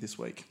anything this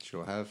week?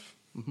 Sure have.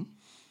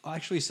 I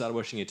actually started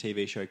watching a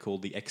TV show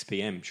called The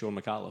XPM, Sean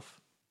McAuliffe.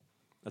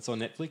 That's on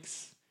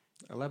Netflix.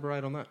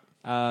 Elaborate on that.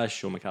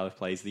 Sean McAuliffe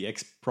plays the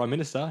ex-Prime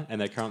Minister,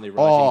 and they're currently Oh,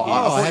 writing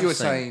I his... thought have you were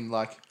seen- saying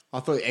like I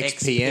thought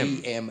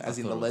XPM as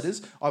in the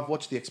letters. I've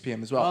watched the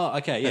XPM as well. Oh,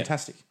 okay, yeah.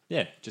 Fantastic.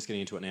 Yeah, just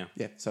getting into it now.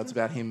 Yeah, so it's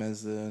about him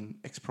as an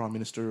ex-Prime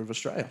Minister of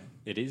Australia.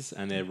 It is,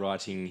 and they're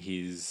writing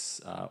his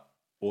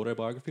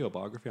autobiography or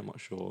biography, I'm not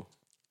sure.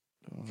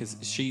 Because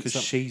Because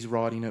she's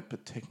writing it,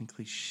 but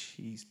technically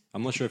she's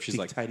I'm not sure if she's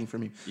like... dictating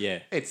from him. Yeah.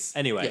 It's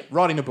Anyway.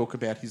 writing a book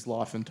about his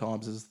life and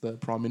times as the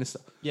Prime Minister.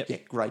 Yep. Yeah,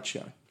 great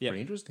show. Yep.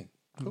 Pretty interesting.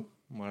 Cool.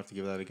 Might have to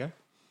give that a go.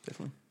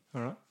 Definitely.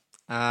 All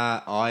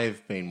right.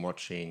 I've been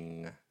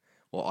watching,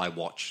 well, I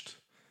watched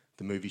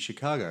the movie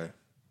Chicago,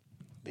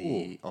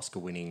 the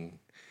Oscar-winning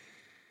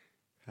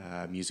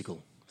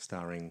musical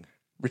starring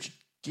Richard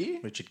Gere?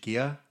 Richard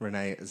Gere,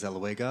 Renee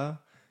Zellweger,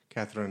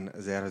 Catherine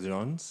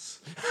Zeta-Jones,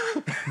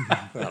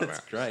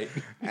 That's great.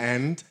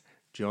 and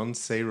John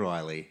C.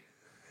 Reilly.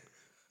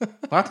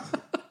 What?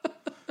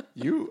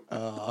 You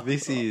are...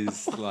 This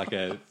is like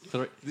a...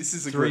 This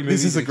is Three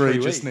this is movies in 3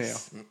 egregious now.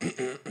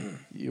 weeks.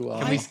 You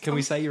are... Can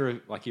we say you're a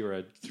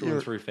through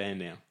and through fan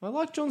now? I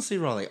like John C.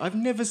 Reilly. I've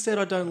never said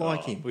I don't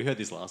like him. We heard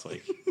this last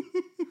week.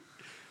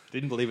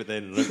 Didn't believe it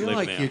then. I feel Live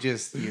like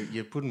now.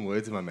 you're putting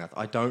words in my mouth.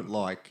 I don't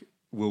like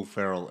Will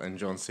Ferrell and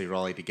John C.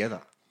 Reilly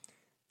together.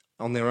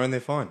 On their own, they're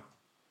fine.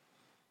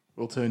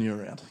 We'll turn you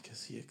around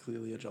because you're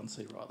clearly a John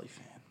C. Reilly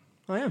fan.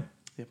 I am.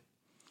 Yep.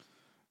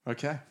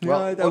 Okay.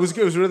 Well, it was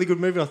a really good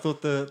movie. I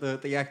thought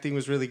the acting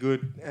was really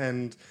good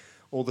and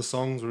all the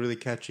songs were really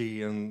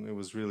catchy and it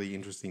was really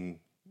interestingly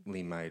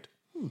made.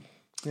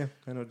 Yeah,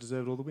 and it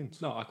deserved all the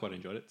wins. No, I quite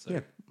enjoyed it. So. Yeah.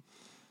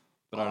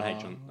 But I don't hate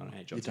John. I don't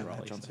hate John you C. don't hate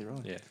Reilly. John C.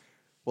 Reilly. Yeah.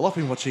 Well, I've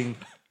been watching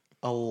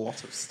a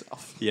lot of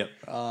stuff. Yep.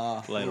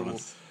 Later on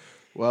us.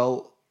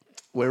 Well,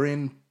 we're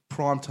in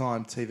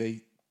primetime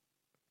TV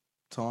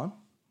time.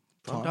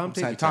 Primetime I'm TV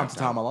saying time. time to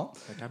time a lot.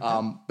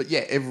 But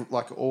yeah, a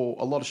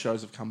lot of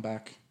shows have come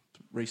back,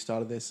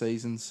 restarted their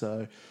season.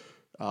 So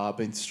I've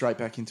been straight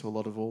back into a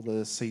lot of all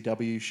the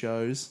CW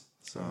shows.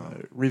 So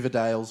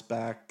Riverdale's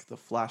back, The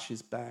Flash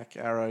is back,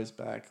 Arrow's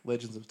back,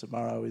 Legends of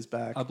Tomorrow is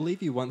back. I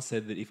believe you once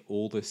said that if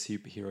all the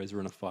superheroes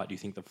were in a fight, do you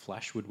think the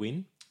Flash would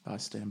win? I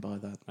stand by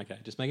that. Okay,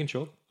 just making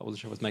sure. I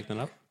wasn't sure I was making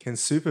that up. Can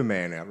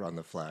Superman outrun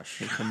the Flash?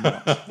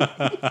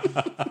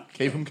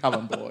 Keep them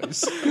coming,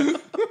 boys.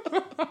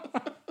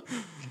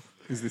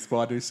 Is this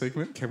my new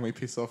segment? Can we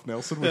piss off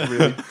Nelson with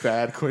really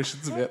bad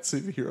questions about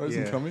superheroes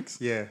and comics?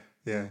 Yeah.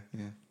 No,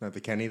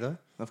 but can he though?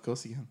 Of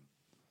course you can.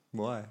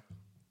 Why?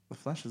 The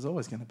Flash is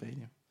always going to beat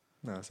you.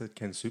 No, I said,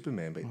 can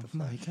Superman beat the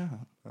No, Flash? he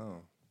can't. Oh.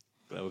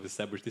 That we've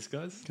established this,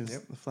 guys. Because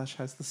the Flash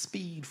has the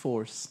speed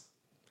force.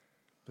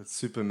 But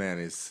Superman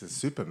is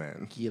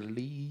Superman.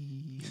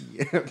 Gilly.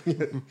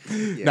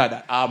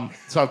 Yeah. No.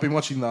 So I've been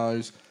watching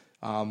those.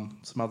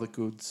 Some other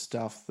good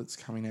stuff that's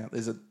coming out.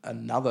 There's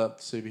another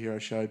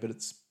superhero show, but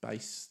it's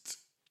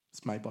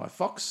made by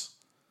Fox.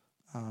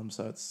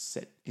 So it's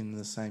set in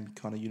the same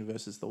kind of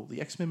universe as all the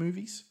X-Men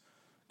movies,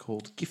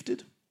 called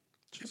Gifted,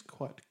 which is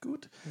quite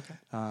good. Okay.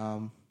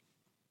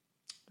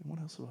 And what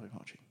else have I been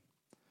watching?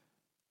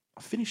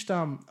 I finished,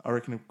 I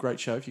reckon, a great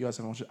show, if you guys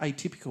haven't watched it,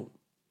 Atypical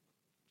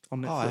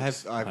on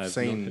Netflix. I've I've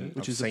seen, not-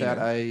 which I've is seen about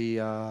it.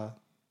 a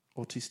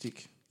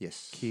autistic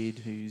Yes. kid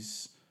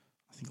who's,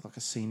 I think, like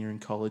a senior in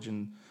college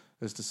and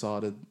has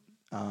decided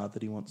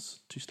that he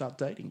wants to start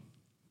dating.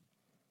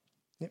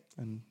 Yep.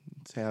 And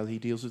it's how he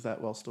deals with that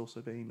whilst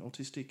also being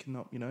autistic and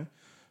not, being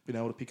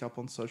able to pick up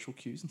on social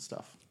cues and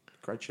stuff.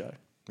 Great show.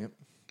 Yep.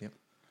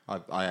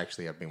 I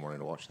actually have been wanting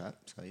to watch that,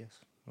 so yes,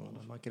 I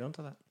might get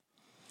onto that.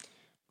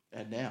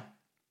 And now,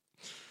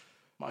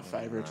 my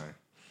favourite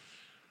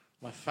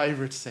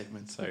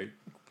segment. So,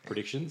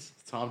 predictions.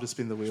 Time to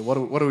spin the wheel.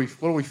 What are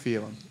we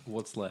feeling?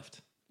 What's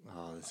left?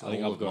 Oh, this is I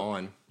think all I've of got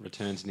mine.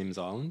 Return to Nims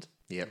Island.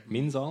 Yep.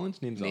 Nims Island?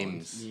 Nims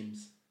Island.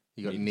 Nims.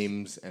 You got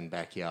Nims. Nims and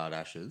Backyard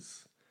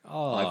Ashes.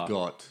 Oh, I've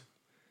got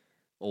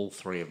all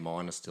three of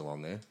mine are still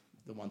on there.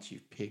 The ones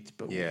you've picked,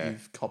 but Yeah.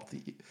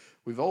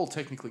 we've all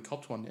technically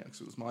copped one now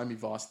because it was Miami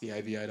Vice, The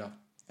Aviator,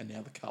 and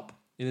now The Cup.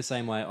 In the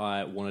same way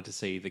I wanted to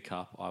see The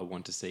Cup, I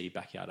want to see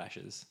Backyard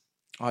Ashes.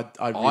 I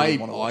really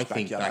want to I watch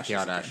think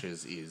Backyard again.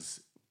 Ashes is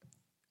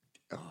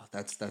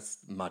that's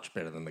much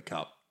better than The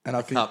Cup. And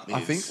The Cup I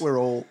think we're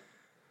all,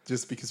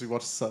 just because we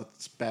watch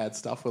such bad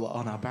stuff, we're like,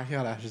 oh no,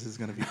 Backyard Ashes is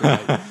going to be great.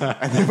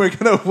 And then we're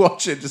going to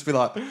watch it and just be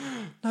like,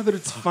 No, but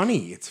it's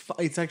funny.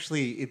 It's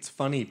actually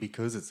funny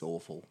because it's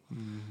awful.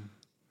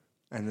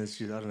 And there's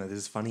just, I don't know,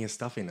 there's funnier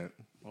stuff in it.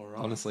 all right.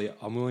 Honestly,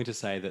 I'm willing to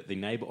say that the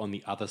neighbour on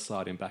the other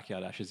side in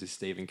Backyard Ashes is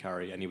Stephen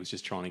Curry, and he was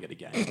just trying to get a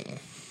game.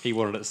 He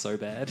wanted it so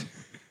bad.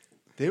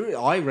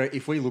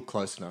 If we look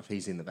close enough,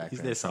 he's in the background.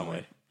 He's there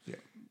somewhere. Yeah,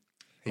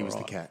 he was the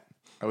Alright. cat.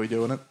 Are we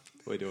doing it?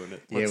 We're doing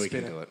it. Yeah, Let's we can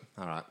spin do it.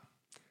 All right,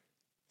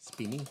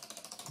 spinning.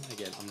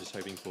 Again, I'm just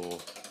hoping for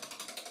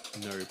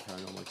no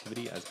paranormal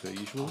activity as per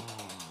usual.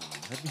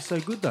 That'd be so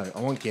good though. I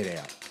want Get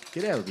Out.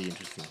 Get Out would be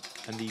interesting.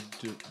 And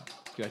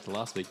go back to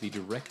last week, the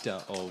director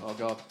of... Oh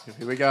god,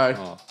 here we go.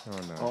 Oh, Oh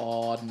no.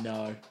 Oh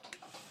no.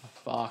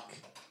 Fuck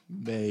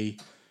me.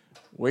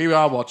 We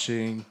are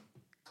watching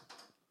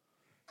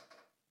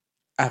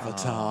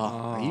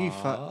Avatar. Are you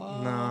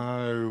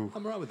No,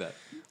 I'm right with that.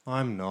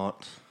 I'm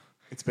not.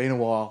 It's been a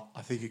while.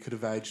 I think it could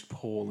have aged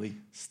poorly.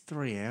 It's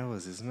 3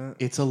 hours, isn't it?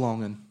 It's a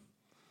long one.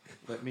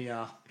 Let me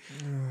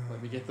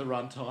get the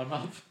runtime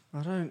up.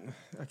 I don't.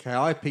 Okay,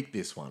 I picked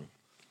this one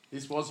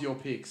This was your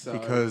pick, so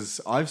because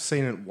I've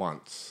seen it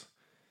once,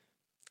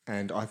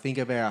 and I think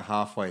about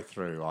halfway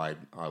through, I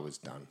was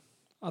done.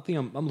 I think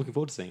I'm looking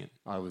forward to seeing it.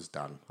 I was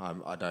done.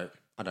 I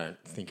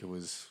don't think it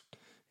was.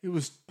 It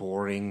was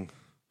boring.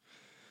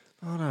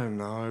 I don't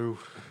know.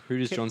 Who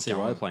does John C.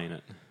 going. Reilly play in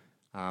it?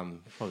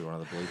 Probably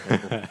one of the blue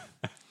people.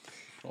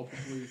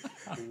 probably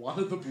one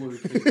of the blue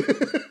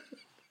people.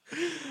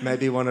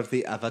 Maybe one of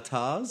the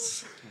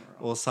avatars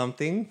or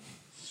something.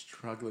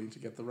 Struggling to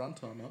get the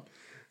runtime up.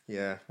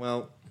 Yeah.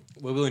 Well,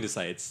 We're willing to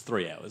say it's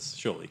 3 hours,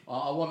 surely.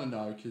 I want to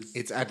know because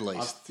it's at I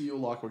least. feel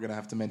like we're going to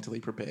have to mentally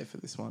prepare for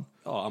this one.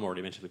 Oh, I'm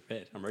already mentally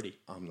prepared. I'm ready.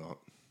 I'm not.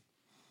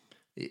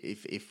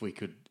 If we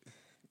could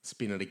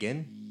spin it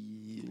again.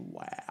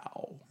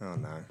 Wow. Oh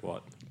no.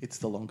 What? It's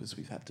the longest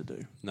we've had to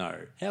do. No.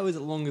 How is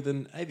it longer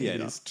than It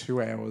Aviator? is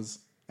 2 hours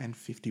and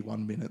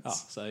 51 minutes. Oh,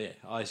 so yeah,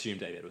 I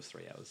assumed Aviator was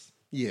 3 hours.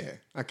 Yeah.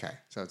 Okay.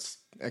 So it's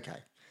okay.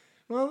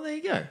 Well, there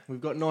you go. We've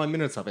got 9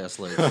 minutes up our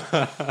sleeves.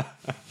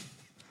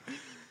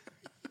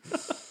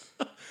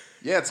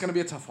 Yeah, it's going to be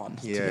a tough one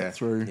to get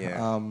through.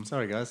 Yeah.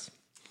 Sorry, guys.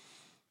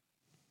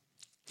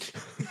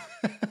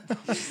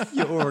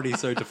 You're already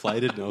so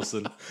deflated,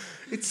 Nelson.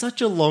 It's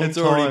such a long It's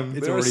already- time. it's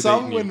There are already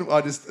some beaten when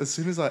I just, as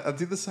soon as I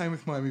did the same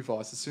with Miami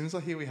Vice, as soon as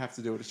I hear we have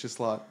to do it, it's just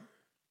like,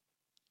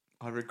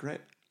 I regret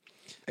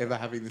ever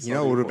having this. You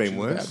know what would have idea been of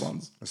watching the worse? bad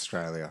ones.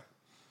 Australia.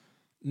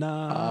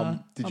 Nah.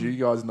 Did you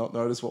guys not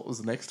notice what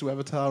was next to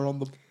Avatar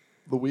on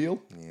the wheel?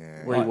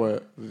 Yeah. We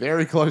were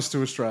very close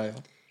to Australia.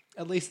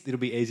 At least it'll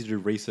be easier to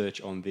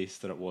research on this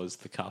than it was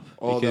The Cup.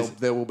 Oh, Because,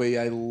 there will be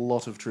a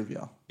lot of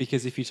trivia.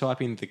 because if you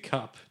type in The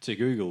Cup to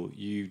Google,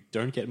 you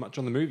don't get much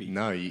on the movie.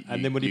 No, you,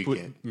 And then when you you put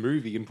get-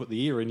 movie and put the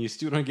year in, you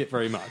still don't get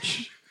very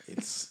much.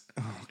 It's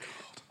oh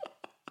god.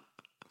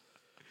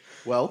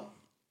 Well,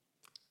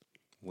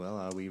 Well,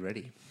 are we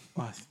ready?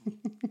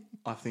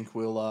 I think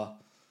we'll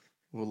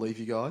leave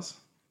you guys,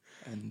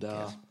 and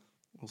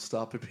we'll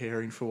start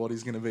preparing for what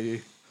is going to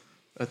be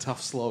a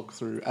tough slog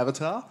through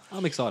Avatar.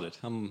 I'm excited.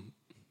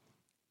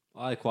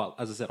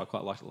 As I said, I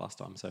quite liked it last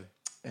time. So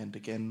And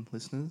again,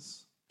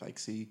 listeners,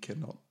 Bakesy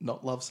cannot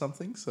not love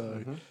something,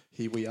 so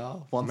here we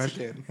are once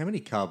again. How many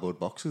cardboard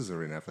boxes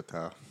are in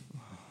Avatar?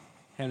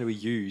 how do we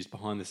use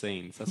behind the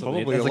scenes? That's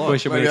Probably that's a the lot.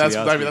 question we Maybe need to be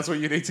that's asking.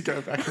 what you need to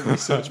go back and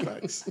research,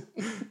 Bakes.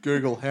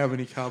 Google how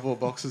many cardboard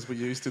boxes were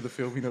used to the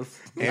filming of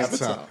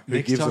Answer. Avatar. Who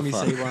Next gives time a you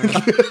fuck? see one,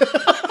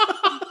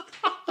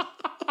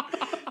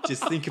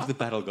 just think of the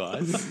battle,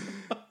 guys.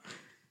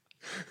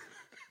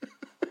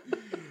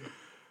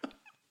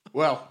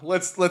 Well,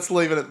 let's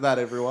leave it at that,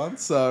 everyone.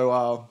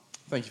 So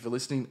thank you for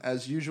listening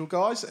as usual,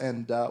 guys,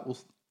 and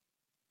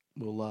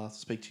we'll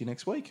speak to you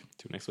next week.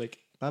 Till next week.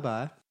 Bye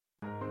bye.